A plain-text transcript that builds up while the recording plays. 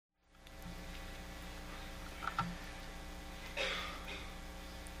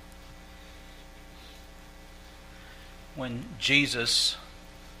when Jesus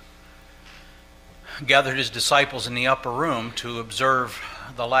gathered his disciples in the upper room to observe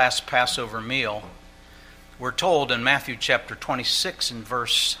the last Passover meal, we're told in Matthew chapter 26 and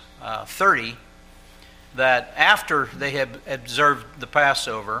verse 30 that after they had observed the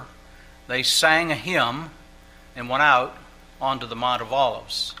Passover, they sang a hymn and went out onto the Mount of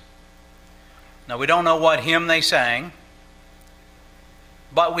Olives. Now, we don't know what hymn they sang,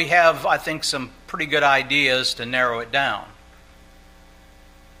 but we have, I think, some pretty good ideas to narrow it down.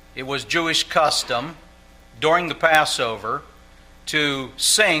 It was Jewish custom during the Passover to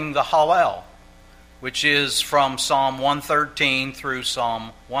sing the Hallel, which is from Psalm 113 through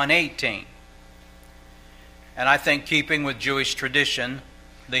Psalm 118. And I think, keeping with Jewish tradition,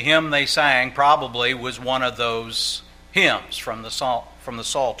 the hymn they sang probably was one of those hymns from the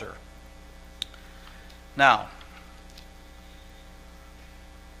Psalter. Now,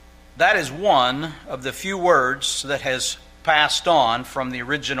 that is one of the few words that has passed on from the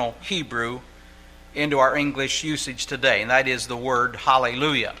original Hebrew into our English usage today, and that is the word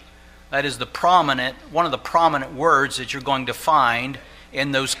hallelujah. That is one of the prominent words that you're going to find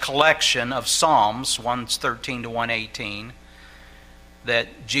in those collection of Psalms, 113 to 118,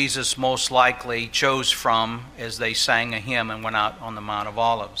 that Jesus most likely chose from as they sang a hymn and went out on the Mount of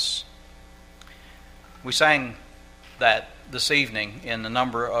Olives. We sang that this evening in a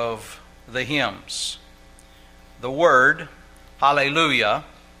number of the hymns. The word hallelujah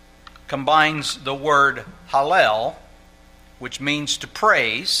combines the word hallel, which means to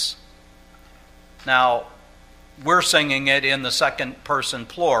praise. Now, we're singing it in the second person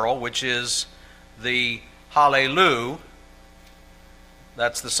plural, which is the hallelu.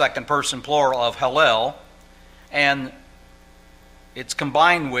 That's the second person plural of hallel. And it's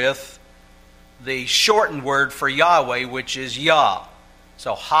combined with the shortened word for Yahweh, which is Yah.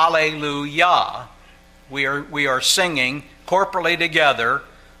 So hallelujah. We are singing corporately together,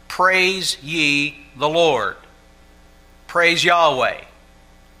 praise ye the Lord. Praise Yahweh.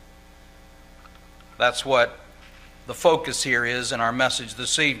 That's what the focus here is in our message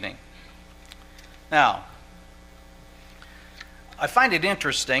this evening. Now, I find it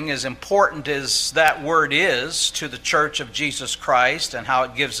interesting, as important as that word is to the Church of Jesus Christ and how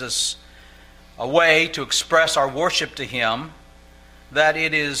it gives us a way to express our worship to Him, that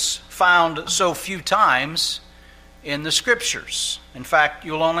it is found so few times in the Scriptures. In fact,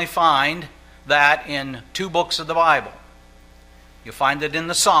 you'll only find that in 2 books of the Bible. You'll find it in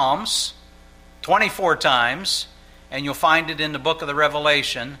the Psalms 24 times, and you'll find it in the book of the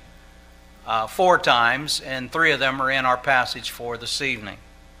Revelation 4 times, and 3 of them are in our passage for this evening.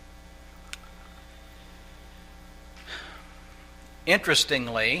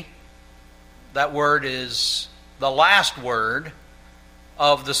 Interestingly, that word is the last word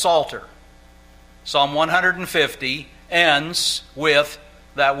of the Psalter. Psalm 150 ends with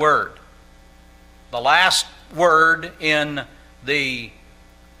that word. The last word in the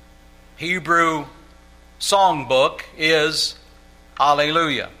Hebrew songbook is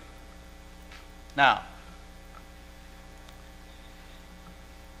Alleluia. Now,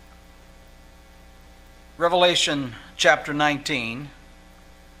 Revelation chapter 19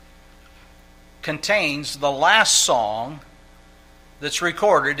 contains the last song that's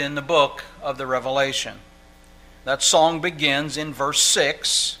recorded in the book of the Revelation. That song begins in verse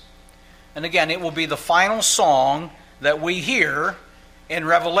 6, and again, it will be the final song that we hear in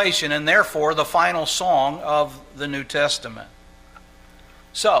Revelation, and therefore the final song of the New Testament.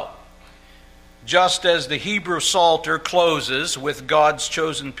 So, just as the Hebrew Psalter closes with God's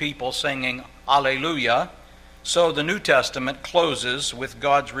chosen people singing Alleluia, so the New Testament closes with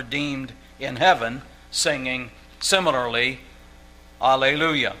God's redeemed in heaven singing similarly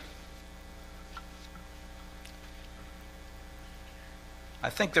Alleluia. I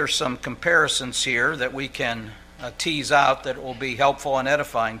think there's some comparisons here that we can tease out that will be helpful and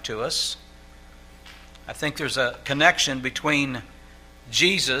edifying to us. I think there's a connection between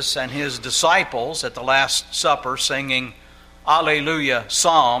Jesus and his disciples at the Last Supper singing Alleluia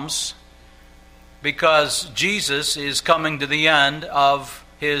psalms, because Jesus is coming to the end of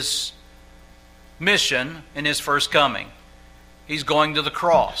his mission in his first coming. He's going to the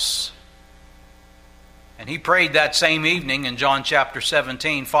cross. And he prayed that same evening in John chapter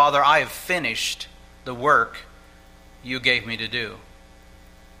 17, Father, I have finished the work you gave me to do.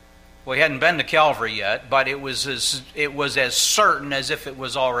 Well, he hadn't been to Calvary yet, but it was as certain as if it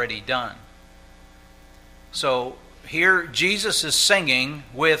was already done. So here Jesus is singing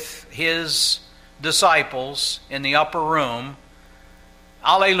with his disciples in the upper room,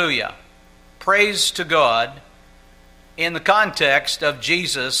 Alleluia, praise to God, in the context of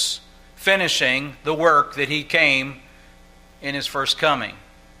Jesus finishing the work that he came in His first coming.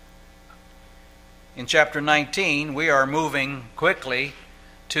 In chapter 19, we are moving quickly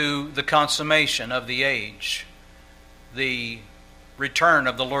to the consummation of the age, the return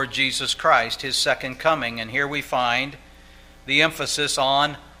of the Lord Jesus Christ, His second coming. And here we find the emphasis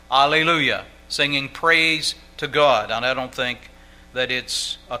on Alleluia, singing praise to God. And I don't think that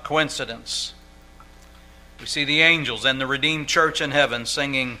it's a coincidence. We see the angels and the redeemed church in heaven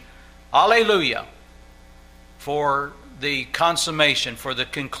singing Alleluia for the consummation, for the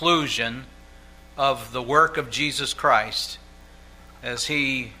conclusion of the work of Jesus Christ as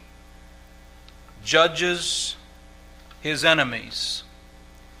He judges His enemies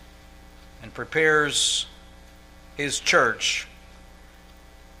and prepares His church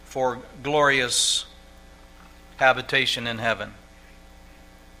for glorious habitation in heaven.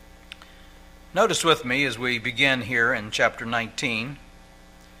 Notice with me as we begin here in chapter 19,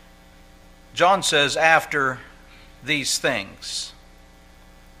 John says, after these things.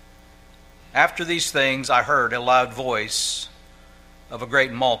 After these things I heard a loud voice of a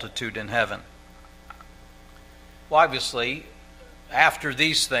great multitude in heaven. Well, obviously, after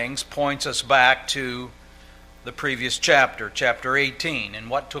these things points us back to the previous chapter, chapter 18. And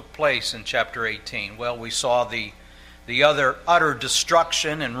what took place in chapter 18? Well, we saw the utter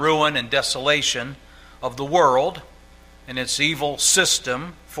destruction and ruin and desolation of the world and its evil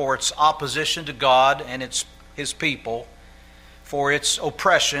system for its opposition to God and His people, for its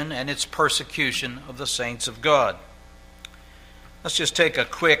oppression and its persecution of the saints of God. Let's just take a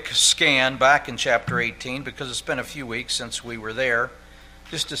quick scan back in chapter 18, because it's been a few weeks since we were there,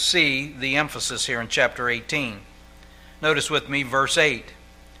 just to see the emphasis here in chapter 18. Notice with me verse 8.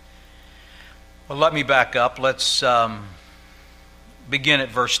 Well, let me back up. Let's begin at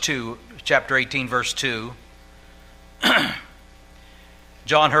verse 2, chapter 18, verse 2.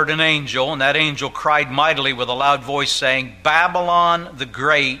 John heard an angel, and that angel cried mightily with a loud voice, saying, Babylon the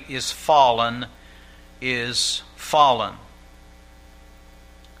Great is fallen, is fallen.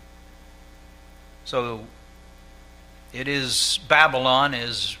 So Babylon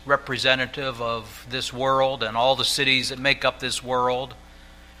is representative of this world and all the cities that make up this world.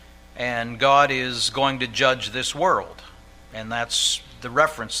 And God is going to judge this world. And that's the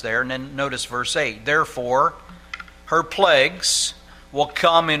reference there. And then notice verse 8. Therefore, her plagues will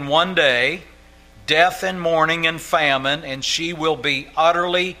come in one day, death and mourning and famine, and she will be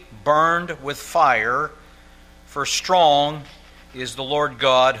utterly burned with fire. For strong is the Lord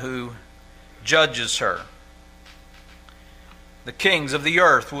God who judges her. The kings of the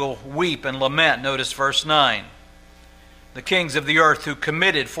earth will weep and lament. Notice verse 9. The kings of the earth who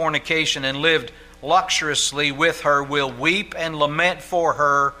committed fornication and lived luxuriously with her will weep and lament for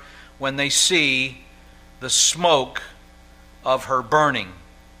her when they see the smoke of her burning.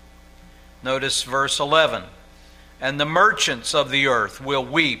 Notice verse 11. And the merchants of the earth will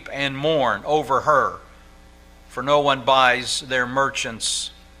weep and mourn over her, for no one buys their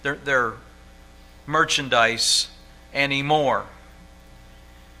merchants, their merchandise anymore.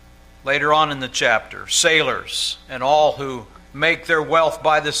 Later on in the chapter, sailors and all who make their wealth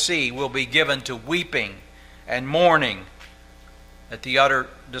by the sea will be given to weeping and mourning at the utter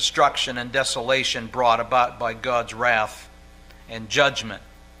destruction and desolation brought about by God's wrath and judgment.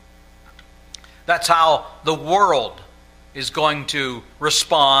 That's how the world is going to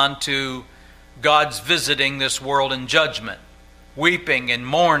respond to God's visiting this world in judgment, weeping and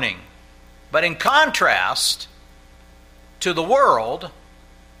mourning. But in contrast to the world,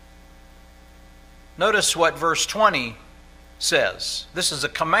 notice what verse 20 says. This is a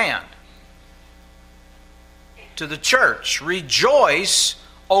command to the church. Rejoice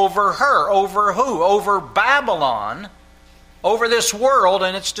over her. Over who? Over Babylon, over this world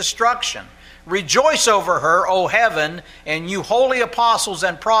and its destruction. Rejoice over her, O heaven, and you holy apostles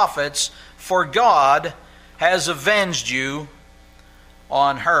and prophets, for God has avenged you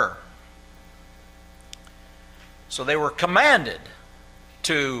on her. So they were commanded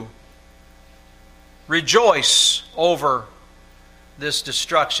to rejoice over this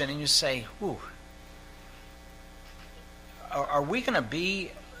destruction. And you say, whew, are we going to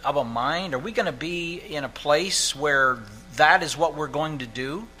be of a mind? Are we going to be in a place where that is what we're going to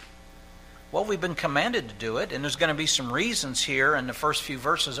do? Well, we've been commanded to do it, and there's going to be some reasons here in the first few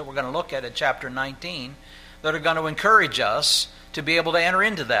verses that we're going to look at chapter 19 that are going to encourage us to be able to enter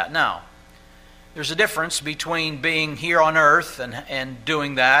into that. Now, there's a difference between being here on earth and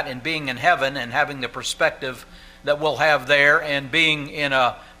doing that, and being in heaven and having the perspective that we'll have there, and being in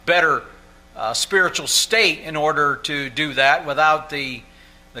a better spiritual state in order to do that without the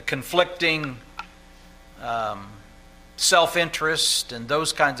conflicting self-interest and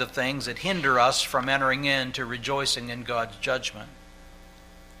those kinds of things that hinder us from entering into rejoicing in God's judgment.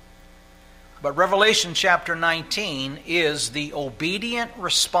 But Revelation chapter 19 is the obedient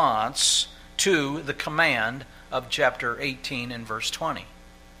response to the command of chapter 18 and verse 20.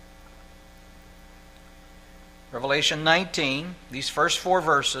 Revelation 19, these first 4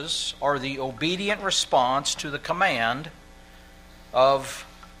 verses, are the obedient response to the command of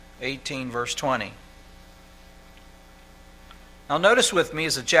 18 verse 20. Now notice with me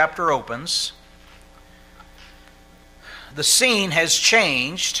as the chapter opens, the scene has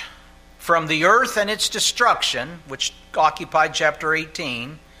changed from the earth and its destruction, which occupied chapter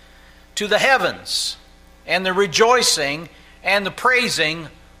 18, to the heavens and the rejoicing and the praising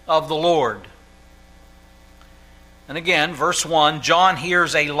of the Lord. And again, verse 1, John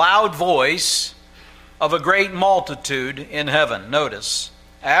hears a loud voice of a great multitude in heaven. Notice,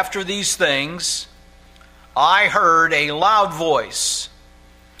 after these things, I heard a loud voice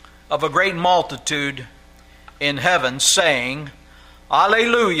of a great multitude in heaven saying,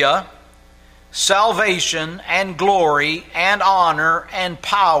 Alleluia, salvation and glory and honor and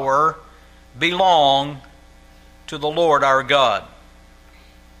power belong to the Lord our God.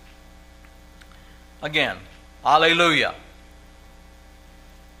 Again, Alleluia.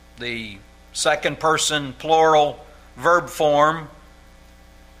 The second person plural verb form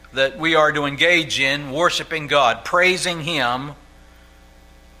that we are to engage in, worshiping God, praising Him.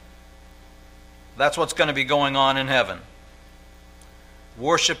 That's what's going to be going on in heaven.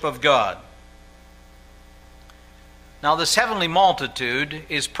 Worship of God. Now this heavenly multitude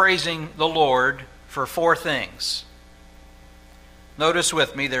is praising the Lord for 4 things. Notice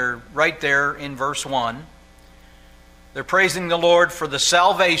with me, they're right there in verse 1. They're praising the Lord for the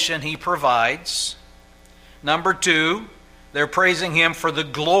salvation He provides. Number 2, they're praising Him for the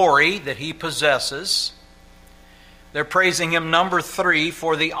glory that He possesses. They're praising Him, number 3,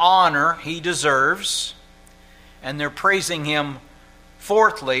 for the honor He deserves. And they're praising Him,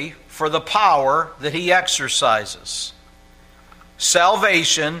 fourthly, for the power that He exercises.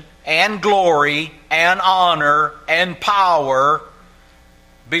 Salvation and glory and honor and power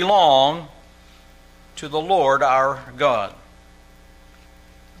belong to the Lord our God.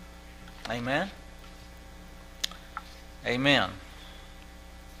 Amen. Amen.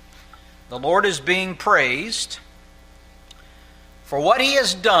 The Lord is being praised for what He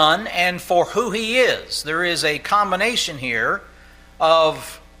has done and for who He is. There is a combination here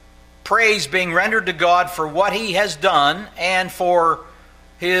of praise being rendered to God for what He has done and for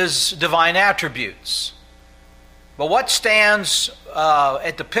His divine attributes. But what stands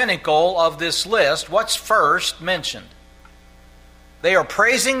at the pinnacle of this list? What's first mentioned? They are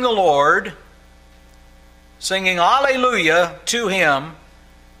praising the Lord, singing Alleluia to Him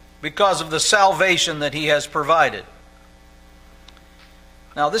because of the salvation that He has provided.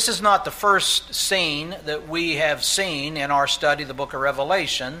 Now, this is not the first scene that we have seen in our study of the book of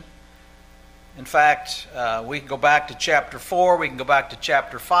Revelation. In fact, we can go back to chapter 4, we can go back to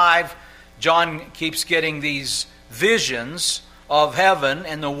chapter 5. John keeps getting these visions of heaven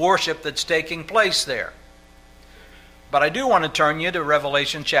and the worship that's taking place there. But I do want to turn you to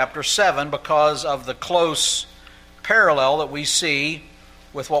Revelation chapter 7 because of the close parallel that we see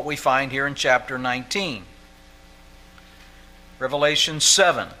with what we find here in chapter 19. Revelation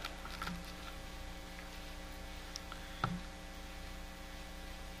 7.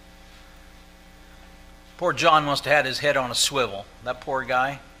 Poor John must have had his head on a swivel. That poor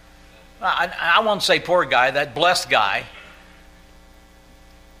guy. I won't say poor guy, that blessed guy.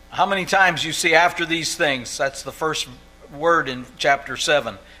 How many times you see after these things? That's the first word in chapter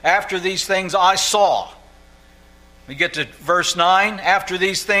 7. After these things I saw. We get to verse 9. After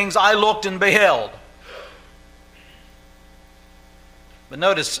these things I looked and beheld. But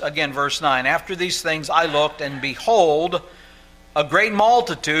notice again verse 9. After these things I looked and behold a great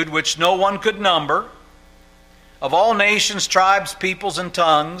multitude which no one could number, of all nations, tribes, peoples, and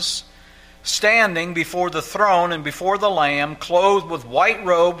tongues, standing before the throne and before the Lamb, clothed with white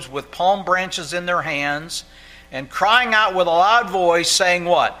robes, with palm branches in their hands, and crying out with a loud voice, saying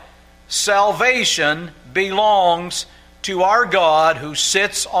what? Salvation belongs to our God who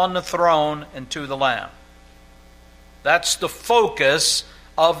sits on the throne and to the Lamb. That's the focus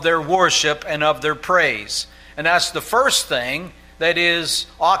of their worship and of their praise. And that's the first thing that is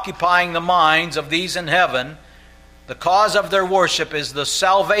occupying the minds of these in heaven. The cause of their worship is the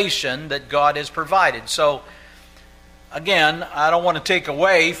salvation that God has provided. So, again, I don't want to take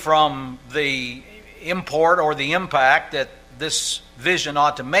away from the import or the impact that this vision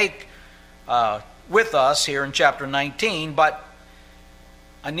ought to make with us here in chapter 19, but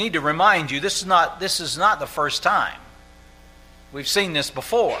I need to remind you, this is not the first time We've seen this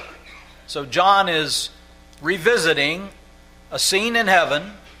before. So John is revisiting a scene in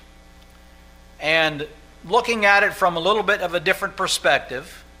heaven and looking at it from a little bit of a different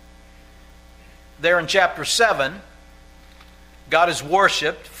perspective. There in chapter 7, God is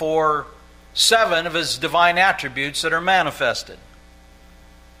worshipped for 7 of His divine attributes that are manifested.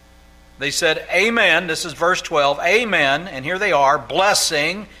 They said, Amen, this is verse 12, Amen, and here they are,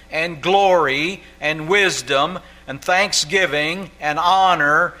 blessing and glory and wisdom and thanksgiving and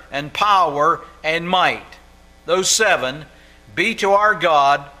honor and power and might. Those 7 be to our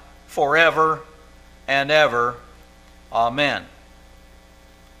God forever and ever. Amen.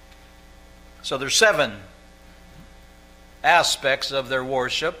 So there's 7 aspects of their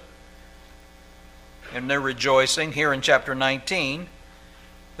worship and their rejoicing. Here in chapter 19,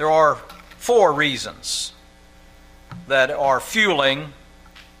 there are 4 reasons that are fueling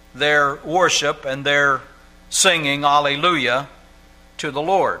their worship and their singing Alleluia to the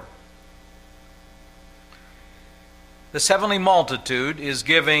Lord. This heavenly multitude is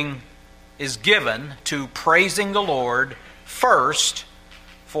given to praising the Lord first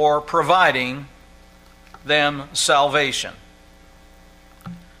for providing them salvation.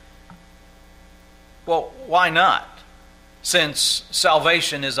 Well, why not? Since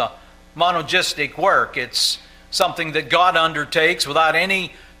salvation is a monergistic work, it's something that God undertakes without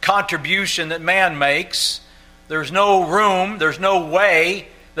any contribution that man makes. There's no room, there's no way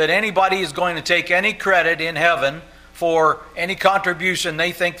that anybody is going to take any credit in heaven for any contribution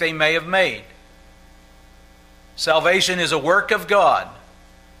they think they may have made. Salvation is a work of God.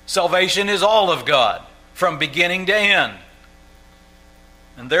 Salvation is all of God, from beginning to end.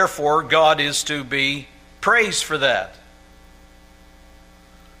 And therefore, God is to be praised for that.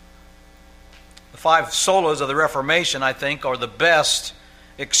 The 5 solas of the Reformation, I think, are the best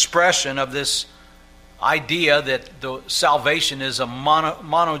expression of this idea that the salvation is a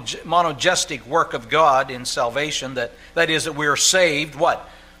monergistic work of God in salvation. That is, that we are saved, what?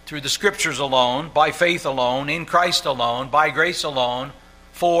 Through the Scriptures alone, by faith alone, in Christ alone, by grace alone,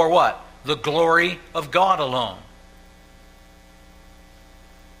 for what? The glory of God alone.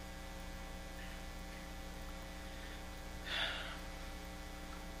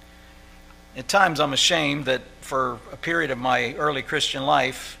 At times I'm ashamed that for a period of my early Christian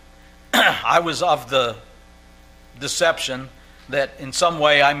life, I was of the deception that in some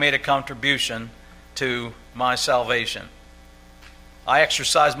way I made a contribution to my salvation. I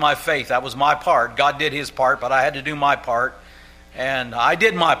exercised my faith. That was my part. God did His part, but I had to do my part. And I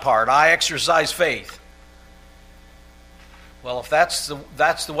did my part. I exercised faith. Well, if that's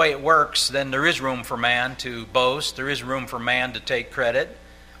the way it works, then there is room for man to boast. There is room for man to take credit.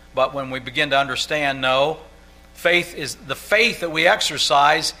 But when we begin to understand, no, faith is the faith that we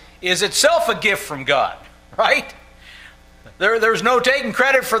exercise is itself a gift from God, right? There's no taking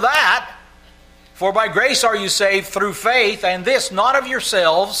credit for that. For by grace are you saved through faith, and this not of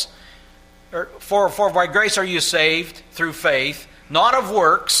yourselves. For by grace are you saved through faith, not of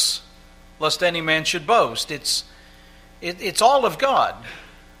works, lest any man should boast. It's all of God.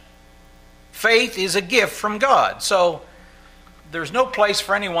 Faith is a gift from God. So there's no place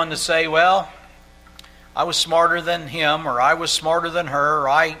for anyone to say, well, I was smarter than him, or I was smarter than her,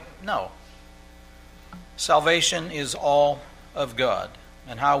 or no. Salvation is all of God,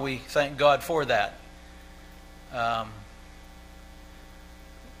 and how we thank God for that.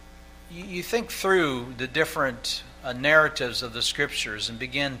 You think through the different narratives of the Scriptures and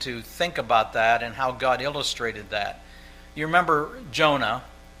begin to think about that and how God illustrated that. You remember Jonah.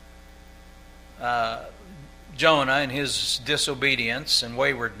 Jonah and his disobedience and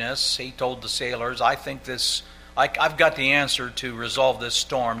waywardness, he told the sailors, I've got the answer to resolve this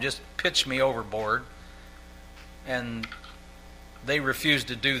storm. Just pitch me overboard. And they refused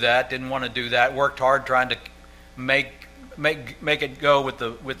to do that, didn't want to do that, worked hard trying to make it go with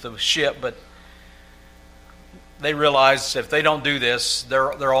the ship, but they realized if they don't do this,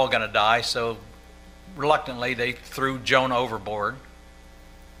 they're all going to die. So reluctantly, they threw Jonah overboard.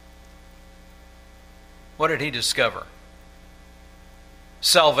 What did he discover?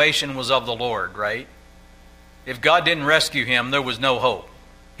 Salvation was of the Lord, right? If God didn't rescue him, there was no hope.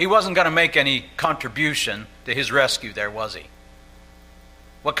 He wasn't going to make any contribution to his rescue there, was he?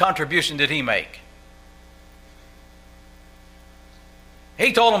 What contribution did he make?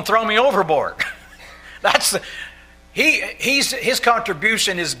 He told him, throw me overboard. His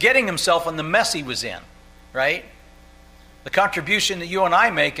contribution is getting himself in the mess he was in, right? The contribution that you and I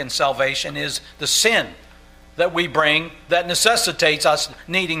make in salvation is the sin that we bring that necessitates us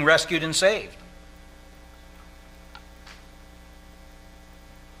needing rescued and saved.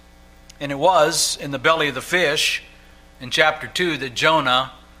 And it was in the belly of the fish in chapter 2 that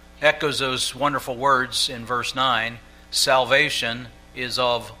Jonah echoes those wonderful words in verse 9, salvation is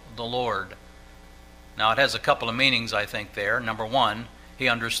of the Lord. Now it has a couple of meanings, I think, there. Number one, he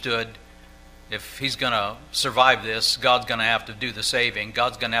understood if he's going to survive this, God's going to have to do the saving,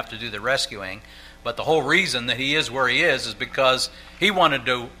 God's going to have to do the rescuing. But the whole reason that he is where he is because he wanted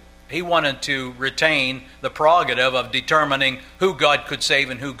to retain the prerogative of determining who God could save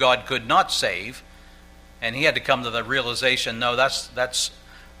and who God could not save. And he had to come to the realization, no, that's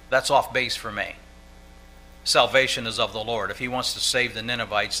off base for me. Salvation is of the Lord. If he wants to save the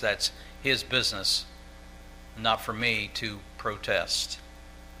Ninevites, that's his business, not for me to protest.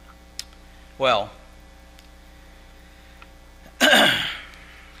 Well,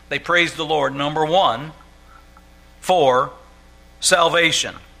 they praised the Lord, number one, for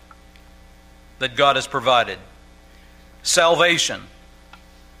salvation that God has provided. Salvation.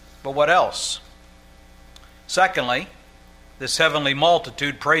 But what else? Secondly, this heavenly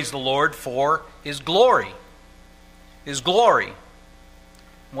multitude praised the Lord for His glory. His glory.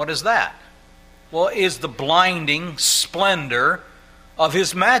 What is that? Well, it is the blinding splendor of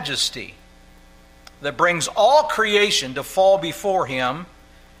His majesty that brings all creation to fall before Him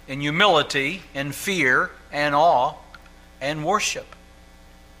in humility and fear and awe and worship.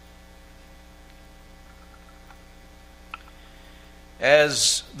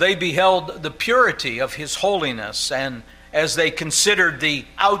 As they beheld the purity of His holiness and as they considered the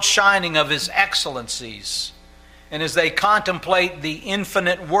outshining of His excellencies, and as they contemplate the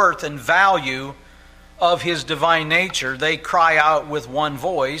infinite worth and value of His divine nature, they cry out with one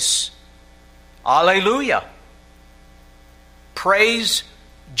voice, Alleluia! Praise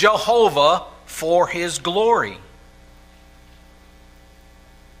Jehovah for His glory.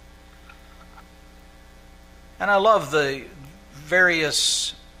 And I love the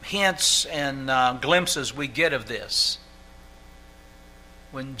various hints and glimpses we get of this.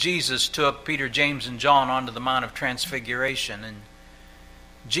 When Jesus took Peter, James, and John onto the Mount of Transfiguration, and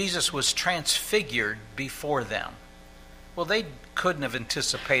Jesus was transfigured before them. Well, they couldn't have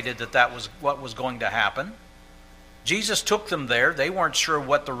anticipated that was what was going to happen. Jesus took them there. They weren't sure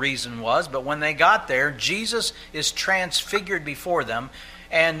what the reason was, but when they got there, Jesus is transfigured before them,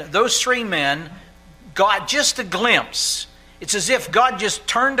 and those three men got just a glimpse. It's as if God just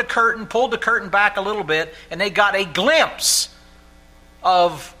turned the curtain, pulled the curtain back a little bit, and they got a glimpse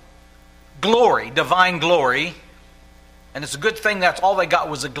of glory, divine glory. And it's a good thing that's all they got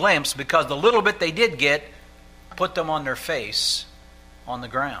was a glimpse, because the little bit they did get put them on their face on the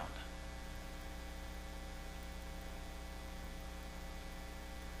ground.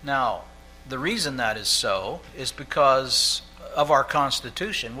 Now, the reason that is so is because of our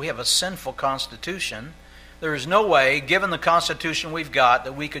Constitution. We have a sinful Constitution. There is no way, given the Constitution we've got,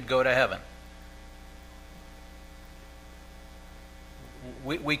 that we could go to heaven.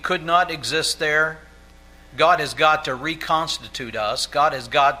 We could not exist there. God has got to reconstitute us. God has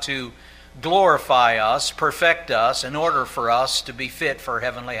got to glorify us, perfect us, in order for us to be fit for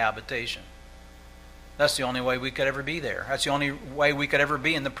heavenly habitation. That's the only way we could ever be there. That's the only way we could ever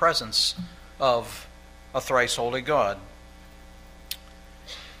be in the presence of a thrice holy God.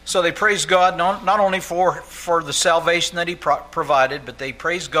 So they praise God not only for the salvation that He provided, but they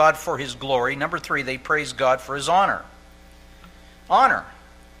praise God for His glory. Number three, they praise God for His honor. Honor.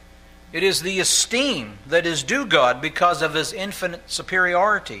 It is the esteem that is due God because of His infinite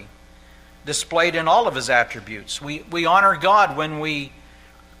superiority displayed in all of His attributes. We honor God when we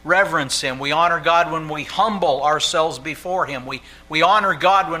reverence Him. We honor God when we humble ourselves before Him. We honor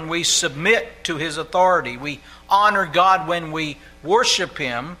God when we submit to His authority. We honor God when we worship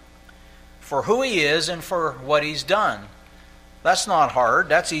Him for who He is and for what He's done. That's not hard.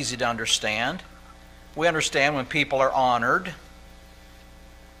 That's easy to understand. We understand when people are honored.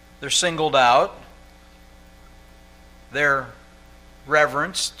 They're singled out. They're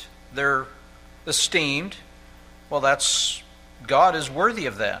reverenced. They're esteemed. Well, God is worthy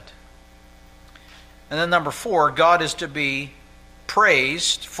of that. And then number four, God is to be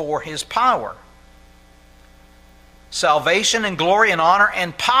praised for His power. Salvation and glory and honor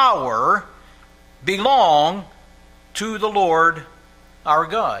and power belong to the Lord our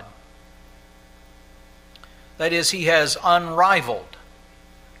God. That is, He has unrivaled,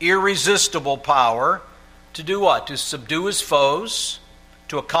 irresistible power to do what? To subdue His foes,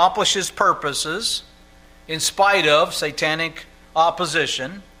 to accomplish His purposes in spite of satanic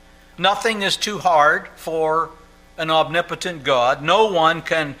opposition. Nothing is too hard for an omnipotent God. No one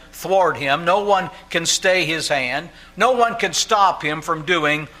can thwart Him. No one can stay His hand. No one can stop Him from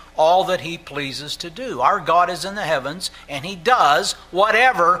doing all that He pleases to do. Our God is in the heavens, and He does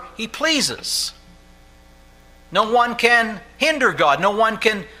whatever He pleases. No one can hinder God. No one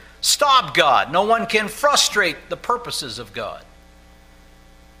can stop God. No one can frustrate the purposes of God.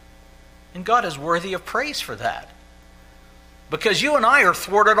 And God is worthy of praise for that. Because you and I are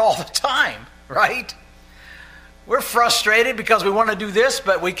thwarted all the time, right? We're frustrated because we want to do this,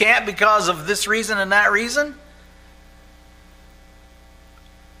 but we can't because of this reason and that reason.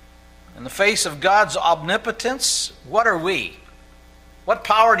 In the face of God's omnipotence, what are we? What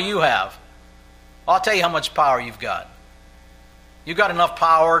power do you have? I'll tell you how much power you've got. You've got enough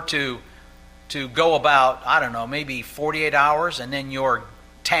power to go about, I don't know, maybe 48 hours, and then your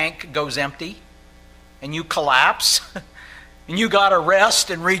tank goes empty, and you collapse, and you got to rest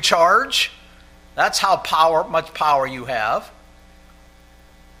and recharge. That's how much power you have.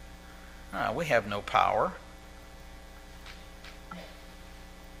 We have no power.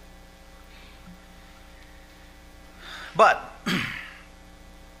 But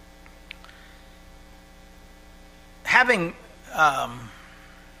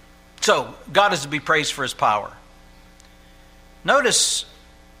so God is to be praised for His power. Notice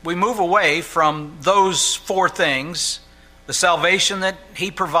we move away from those four things: the salvation that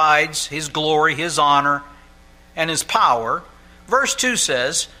He provides, His glory, His honor, and His power. Verse 2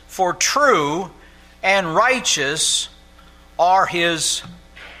 says, "For true and righteous are His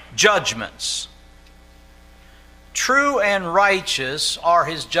judgments." True and righteous are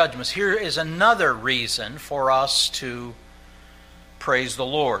His judgments. Here is another reason for us to praise the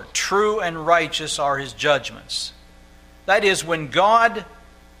Lord. True and righteous are His judgments. That is, when God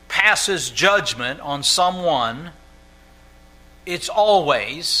passes judgment on someone, it's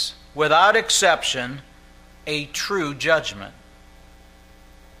always, without exception, a true judgment.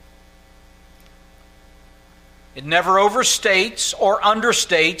 It never overstates or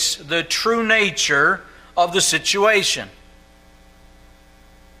understates the true nature of the situation.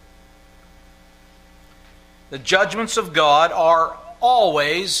 The judgments of God are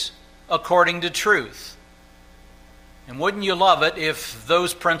always according to truth. And wouldn't you love it if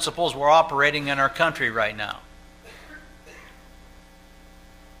those principles were operating in our country right now?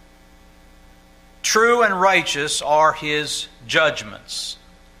 True and righteous are His judgments.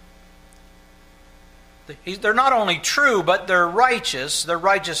 They're not only true, but they're righteous. They're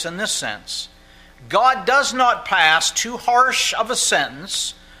righteous in this sense: God does not pass too harsh of a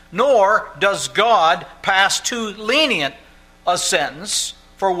sentence, nor does God pass too lenient a sentence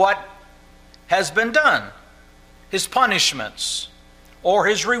for what has been done. His punishments or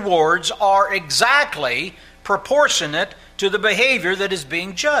His rewards are exactly proportionate to the behavior that is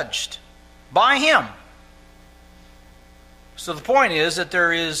being judged by Him. So the point is that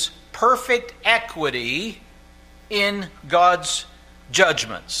there is perfect equity in God's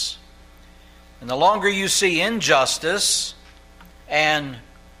judgments. And the longer you see injustice and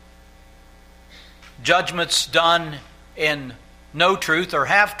judgments done in no truth or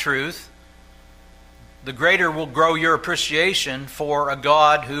half-truth, the greater will grow your appreciation for a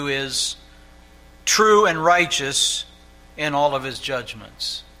God who is true and righteous in all of His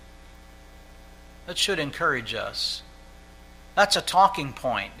judgments. That should encourage us. That's a talking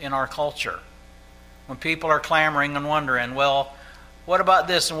point in our culture. When people are clamoring and wondering, well, what about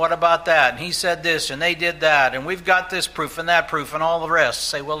this and what about that? And he said this and they did that, and we've got this proof and that proof and all the rest.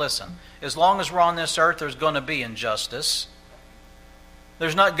 Say, well, listen, as long as we're on this earth, there's going to be injustice.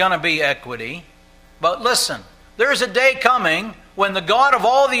 There's not going to be equity. But listen, there's a day coming when the God of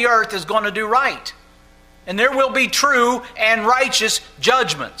all the earth is going to do right. And there will be true and righteous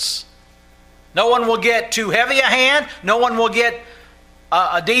judgments. No one will get too heavy a hand. No one will get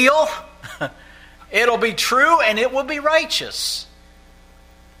a deal. It'll be true and it will be righteous.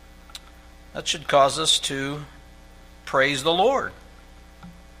 That should cause us to praise the Lord.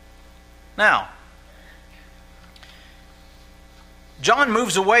 Now, John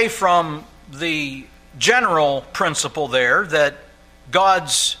moves away from the general principle there that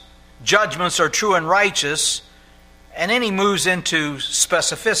God's judgments are true and righteous, and then he moves into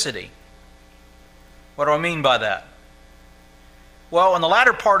specificity. What do I mean by that? Well, in the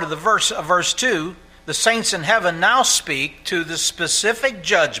latter part of the verse 2, the saints in heaven now speak to the specific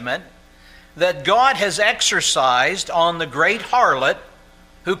judgment that God has exercised on the great harlot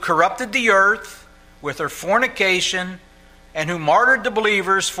who corrupted the earth with her fornication and who martyred the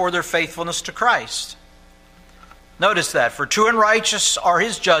believers for their faithfulness to Christ. Notice that. For true and righteous are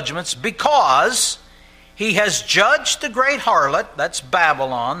his judgments, because he has judged the great harlot, that's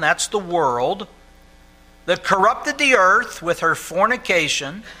Babylon, that's the world, that corrupted the earth with her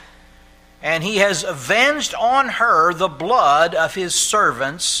fornication, and he has avenged on her the blood of his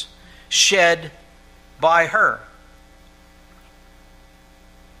servants shed by her.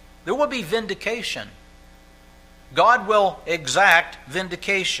 There will be vindication God will exact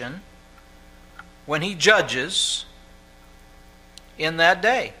vindication when He judges in that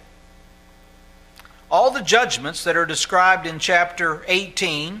day. All the judgments that are described in chapter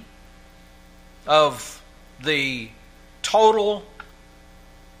 18 of the total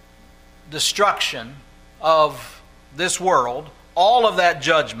destruction of this world, all of that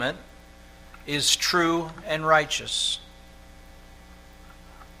judgment is true and righteous.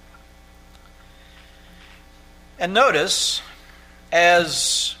 And notice,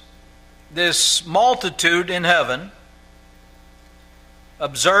 as this multitude in heaven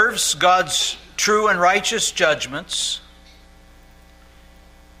observes God's true and righteous judgments,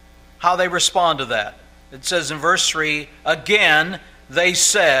 how they respond to that. It says in verse 3, again they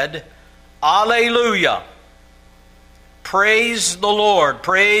said, Alleluia! Praise the Lord,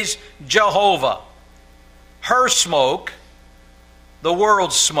 praise Jehovah. Her smoke, the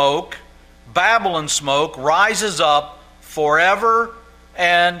world's smoke, Babylon's smoke, rises up forever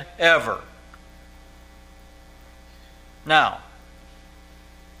and ever. Now,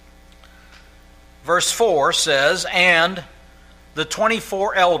 verse 4 says, and the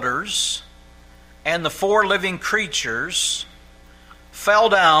 24 elders and the 4 living creatures fell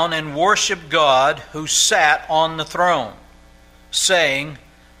down and worshiped God who sat on the throne, saying,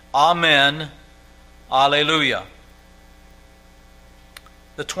 Amen, Alleluia.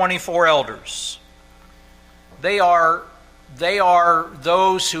 The 24 elders. They are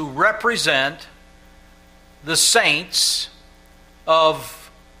those who represent the saints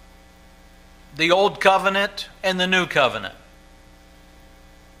of the Old Covenant and the New Covenant.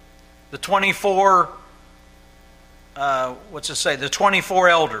 The 24, the 24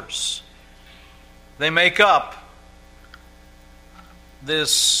 elders. They make up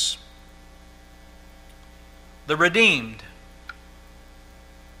the redeemed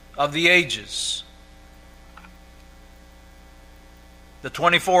of the ages. The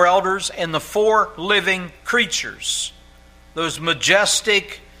 24 elders and the 4 living creatures, those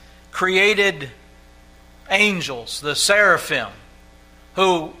majestic created angels, the seraphim,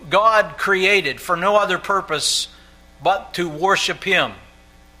 who God created for no other purpose but to worship Him.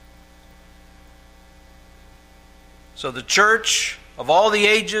 So the church of all the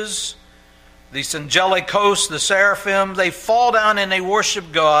ages, these angelic hosts, the seraphim, they fall down and they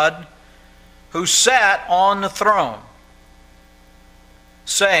worship God who sat on the throne,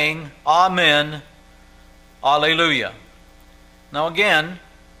 saying, Amen, Alleluia. Now again,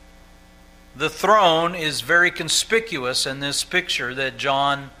 the throne is very conspicuous in this picture that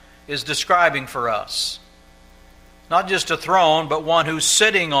John is describing for us. Not just a throne, but one who's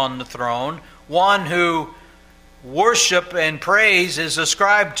sitting on the throne, one who worship and praise is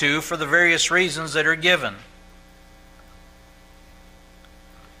ascribed to for the various reasons that are given.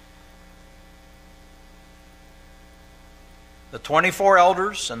 The 24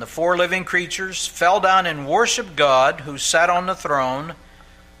 elders and the 4 living creatures fell down and worshiped God who sat on the throne,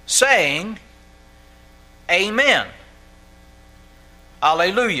 saying, Amen,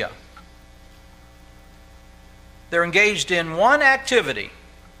 Alleluia. They're engaged in one activity.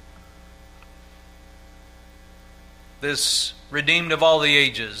 This redeemed of all the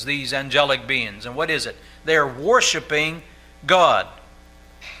ages, these angelic beings. And what is it? They're worshiping God.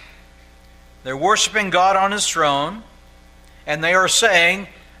 They're worshiping God on His throne, and they are saying,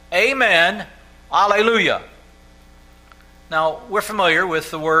 Amen, Alleluia. Now, we're familiar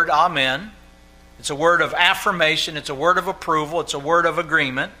with the word Amen. It's a word of affirmation. It's a word of approval. It's a word of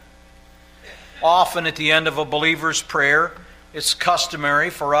agreement. Often at the end of a believer's prayer, it's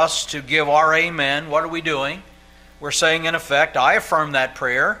customary for us to give our Amen. What are we doing? We're saying, in effect, I affirm that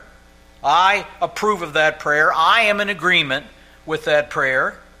prayer. I approve of that prayer. I am in agreement with that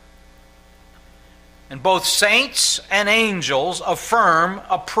prayer. And both saints and angels affirm,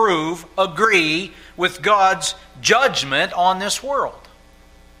 approve, agree with God's judgment on this world.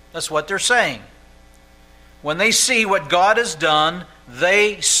 That's what they're saying. When they see what God has done,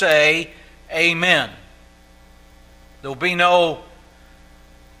 they say, Amen. There'll be no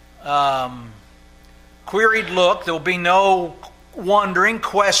queried look. There'll be no wondering,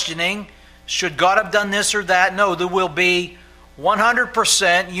 questioning, should God have done this or that? No, there will be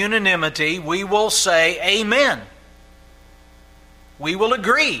 100% unanimity. We will say Amen. We will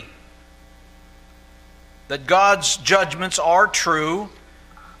agree that God's judgments are true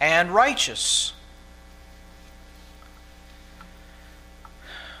and righteous.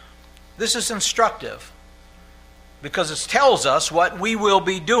 This is instructive because it tells us what we will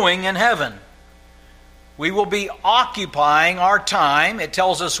be doing in heaven. We will be occupying our time. It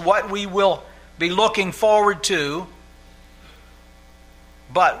tells us what we will be looking forward to.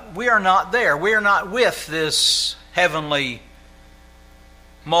 But we are not there. We are not with this heavenly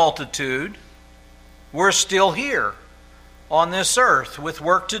multitude, we're still here on this earth with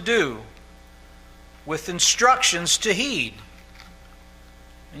work to do, with instructions to heed.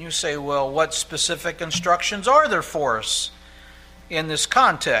 And you say, well, what specific instructions are there for us in this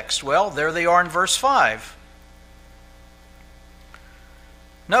context? Well, there they are in verse 5.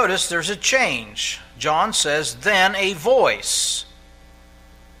 Notice there's a change. John says, then a voice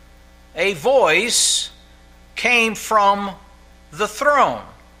came from the throne,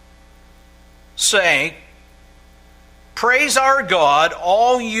 saying, praise our God,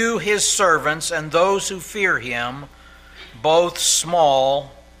 all you his servants and those who fear him, both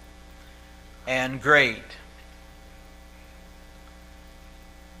small and great.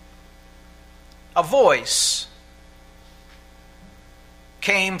 A voice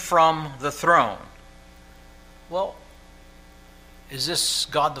came from the throne. Well, is this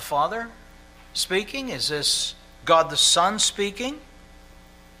God the Father speaking? Is this God the Son speaking?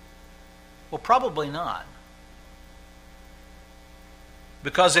 Well, probably not.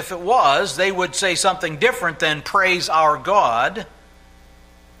 Because if it was, they would say something different than praise our God.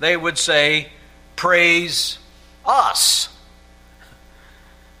 They would say, praise us.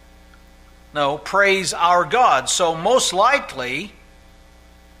 No, praise our God. So most likely,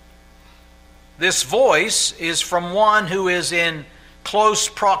 this voice is from one who is in close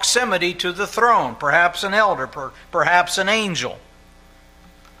proximity to the throne, perhaps an elder, perhaps an angel.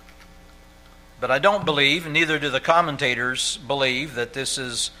 But I don't believe, and neither do the commentators believe, that this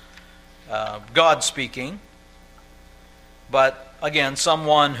is God speaking. But again,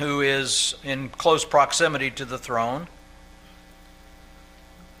 someone who is in close proximity to the throne.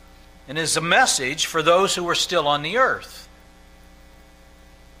 And is a message for those who are still on the earth.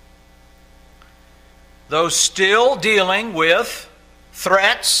 Those still dealing with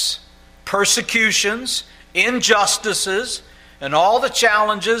threats, persecutions, injustices, and all the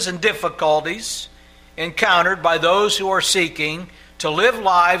challenges and difficulties encountered by those who are seeking to live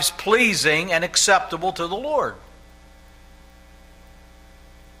lives pleasing and acceptable to the Lord.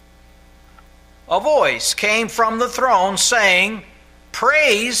 A voice came from the throne saying,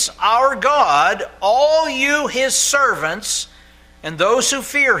 praise our God, all you his servants, and those who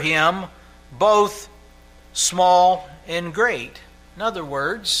fear him, both small and great. In other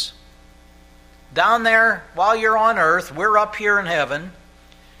words, down there, while you're on earth, we're up here in heaven.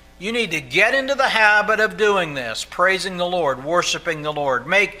 You need to get into the habit of doing this, praising the Lord, worshiping the Lord.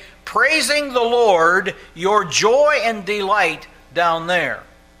 Make praising the Lord your joy and delight down there.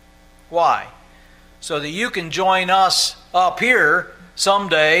 Why? So that you can join us up here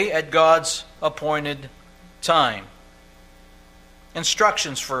someday at God's appointed time.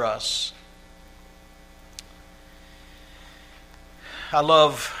 Instructions for us. I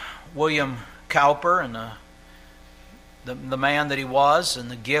love William Cowper and the man that he was and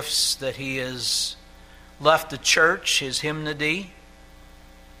the gifts that he has left the church, his hymnody.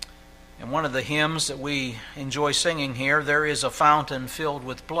 And one of the hymns that we enjoy singing here, there is a fountain filled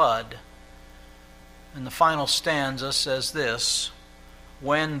with blood. And the final stanza says this,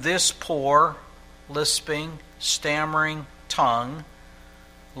 when this poor, lisping, stammering tongue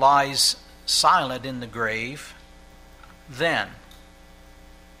lies silent in the grave, then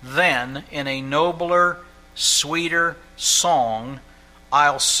in a nobler, sweeter song,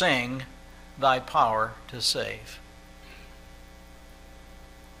 I'll sing thy power to save.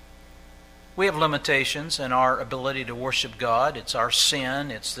 We have limitations in our ability to worship God. It's our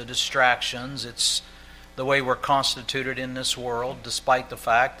sin, it's the distractions, it's the way we're constituted in this world, despite the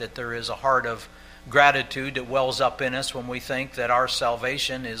fact that there is a heart of gratitude that wells up in us when we think that our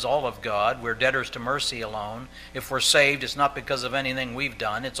salvation is all of God. We're debtors to mercy alone. If we're saved, it's not because of anything we've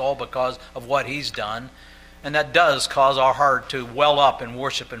done. It's all because of what He's done. And that does cause our heart to well up in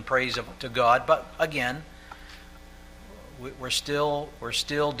worship and praise to God. But again, we're still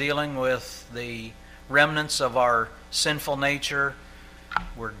dealing with the remnants of our sinful nature.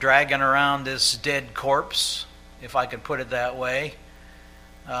 We're dragging around this dead corpse, if I could put it that way.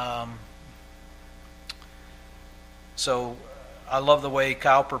 So I love the way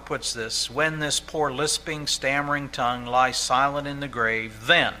Cowper puts this. When this poor lisping, stammering tongue lies silent in the grave,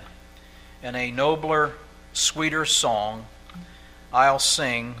 then in a nobler, sweeter song, I'll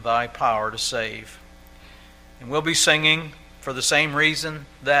sing thy power to save. And we'll be singing for the same reason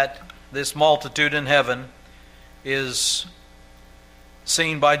that this multitude in heaven is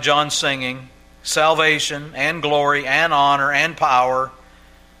seen by John singing. Salvation and glory and honor and power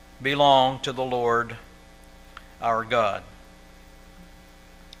belong to the Lord our God.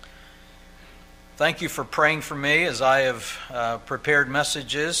 Thank you for praying for me as I have prepared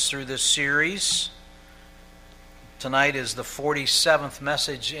messages through this series. Tonight is the 47th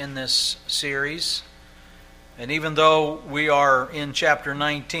message in this series. And even though we are in chapter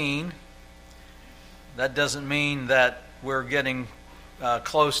 19, that doesn't mean that we're getting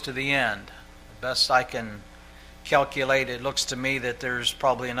close to the end. The best I can calculate, it looks to me that there's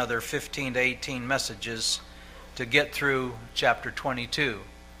probably another 15 to 18 messages to get through chapter 22.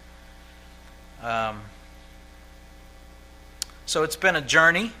 So it's been a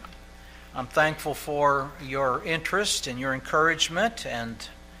journey. I'm thankful for your interest and your encouragement and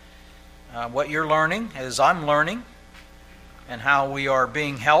what you're learning as I'm learning, and how we are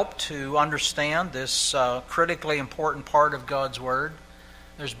being helped to understand this critically important part of God's Word.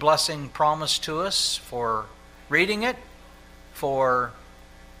 There's blessing promised to us for reading it, for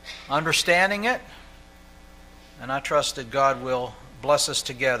understanding it, and I trust that God will bless us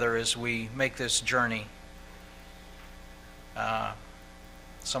together as we make this journey.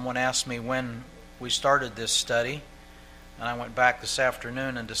 Someone asked me when we started this study, and I went back this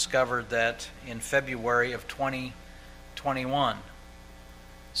afternoon and discovered that in February of 2021.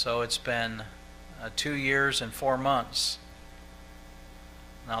 So it's been 2 years and 4 months.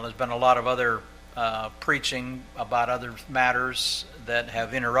 Now there's been a lot of other preaching about other matters that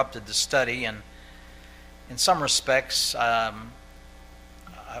have interrupted the study, and in some respects I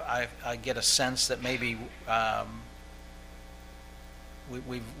get a sense that maybe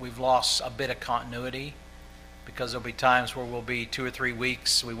we've lost a bit of continuity, because there'll be times where we'll be 2 or 3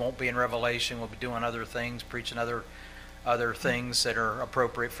 weeks, we won't be in Revelation, we'll be doing other things, preaching other things that are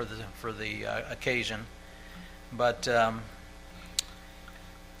appropriate for the occasion. But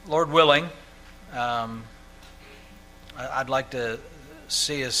Lord willing, I'd like to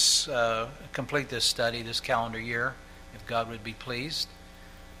see us complete this study this calendar year, if God would be pleased.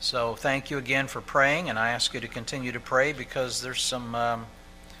 So thank you again for praying, and I ask you to continue to pray, because there's some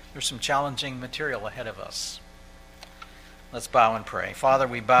challenging material ahead of us. Let's bow and pray. Father,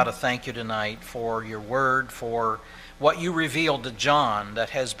 we bow to thank you tonight for your word, for what you revealed to John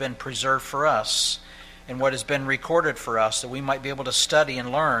that has been preserved for us, and what has been recorded for us, that we might be able to study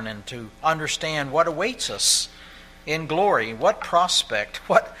and learn and to understand what awaits us in glory. What prospect,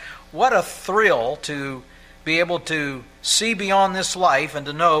 what a thrill to be able to see beyond this life and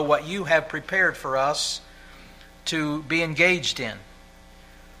to know what you have prepared for us to be engaged in.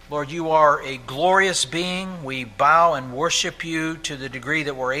 Lord, you are a glorious being. We bow and worship you to the degree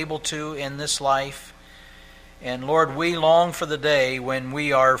that we're able to in this life. And Lord, we long for the day when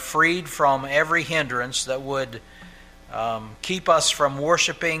we are freed from every hindrance that would keep us from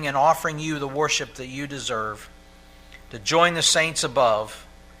worshiping and offering you the worship that you deserve, to join the saints above,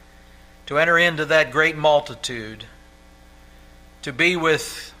 to enter into that great multitude, to be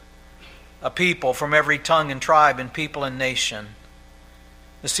with a people from every tongue and tribe and people and nation,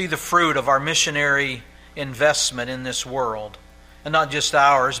 to see the fruit of our missionary investment in this world, and not just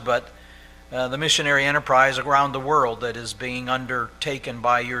ours, but the missionary enterprise around the world that is being undertaken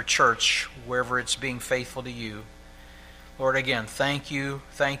by your church, wherever it's being faithful to you. Lord, again, thank you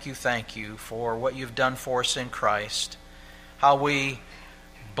for what you've done for us in Christ, how we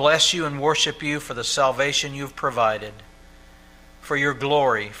bless you and worship you for the salvation you've provided, for your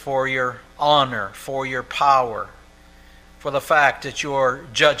glory, for your honor, for your power, for the fact that your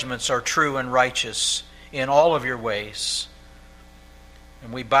judgments are true and righteous in all of your ways.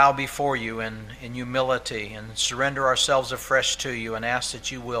 And we bow before you in humility and surrender ourselves afresh to you, and ask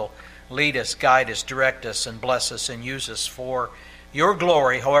that you will lead us, guide us, direct us, and bless us and use us for your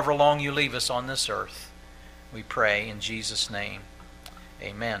glory, however long you leave us on this earth. We pray in Jesus' name.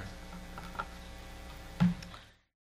 Amen.